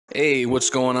Hey, what's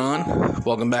going on?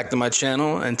 Welcome back to my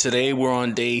channel, and today we're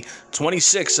on day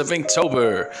 26 of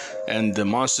Inktober, and the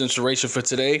monster inspiration for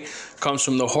today comes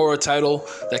from the horror title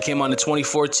that came out in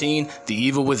 2014, The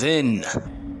Evil Within.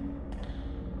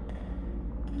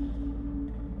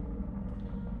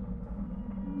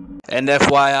 And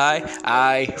FYI,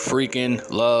 I freaking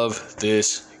love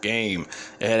this game.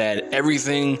 It had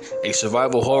everything a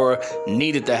survival horror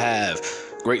needed to have.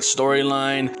 Great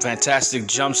storyline, fantastic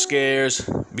jump scares,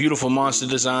 beautiful monster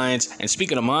designs. And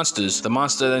speaking of monsters, the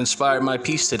monster that inspired my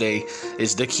piece today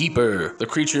is the Keeper, the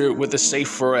creature with a safe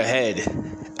for a head.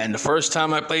 And the first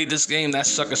time I played this game, that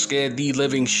sucker scared the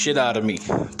living shit out of me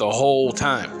the whole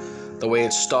time. The way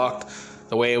it stalked,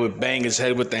 the way it would bang his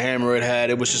head with the hammer it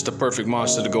had, it was just the perfect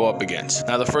monster to go up against.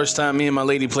 Now, the first time me and my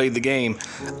lady played the game,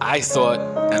 I thought,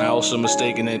 and I also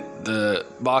mistaken the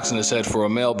box in his head for a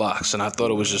mailbox, and I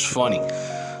thought it was just funny.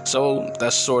 So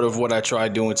that's sort of what I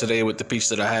tried doing today with the piece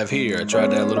that I have here. I tried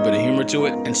to add a little bit of humor to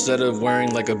it. Instead of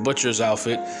wearing like a butcher's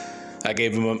outfit, I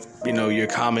gave him your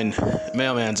common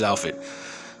mailman's outfit.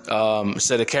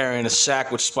 Instead of carrying a sack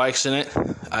with spikes in it,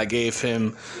 I gave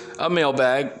him a mail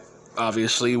bag,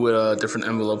 obviously with different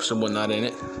envelopes and whatnot in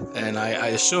it. And I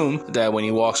assume that when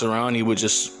he walks around, he would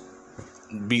just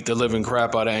beat the living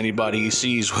crap out of anybody he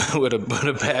sees with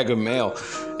a bag of mail.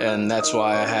 And that's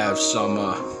why I have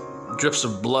some drips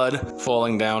of blood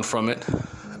falling down from it.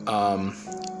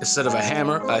 Instead of a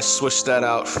hammer, I switched that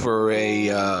out for a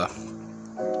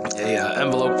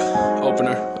envelope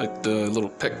opener, like the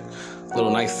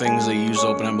little knife things they used to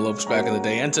open envelopes back in the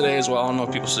day, and today as well. I don't know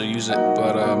if people still use it,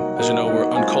 but as you know, we're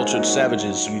uncultured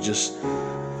savages. We just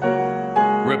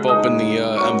rip open the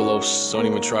envelopes. Don't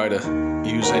even try to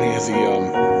use any of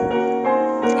the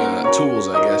tools,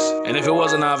 I guess. And if it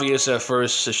wasn't obvious at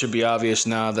first, it should be obvious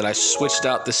now that I switched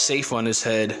out the safe on his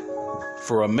head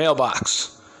for a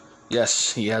mailbox.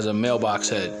 Yes, he has a mailbox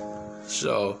head.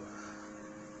 So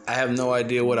I have no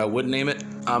idea what I would name it.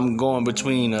 I'm going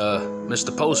between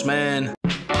Mr. Postman.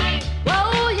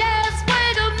 Oh yes,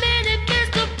 wait a minute,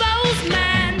 Mr.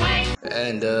 Postman.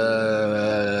 And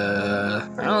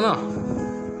I don't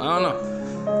know.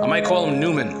 I might call him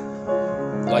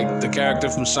Newman, like the character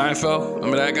from Seinfeld.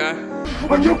 Remember that guy?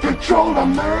 When you control the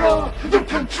mail, you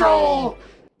control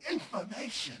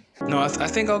information. No, I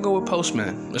think I'll go with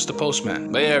Postman, Mr.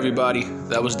 Postman. But yeah, everybody,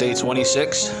 that was day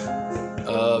 26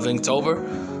 of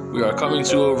Inktober. We are coming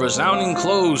to a resounding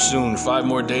close soon. 5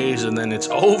 more days and then it's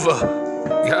over.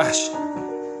 Gosh.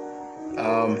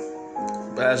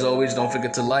 But as always, don't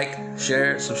forget to like,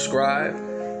 share, subscribe,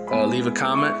 leave a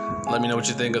comment. Let me know what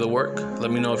you think of the work.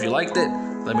 Let me know if you liked it.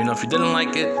 Let me know if you didn't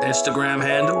like it. Instagram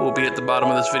handle will be at the bottom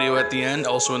of this video at the end,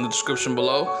 also in the description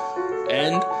below.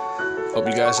 And hope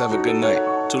you guys have a good night.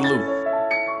 Toodaloo.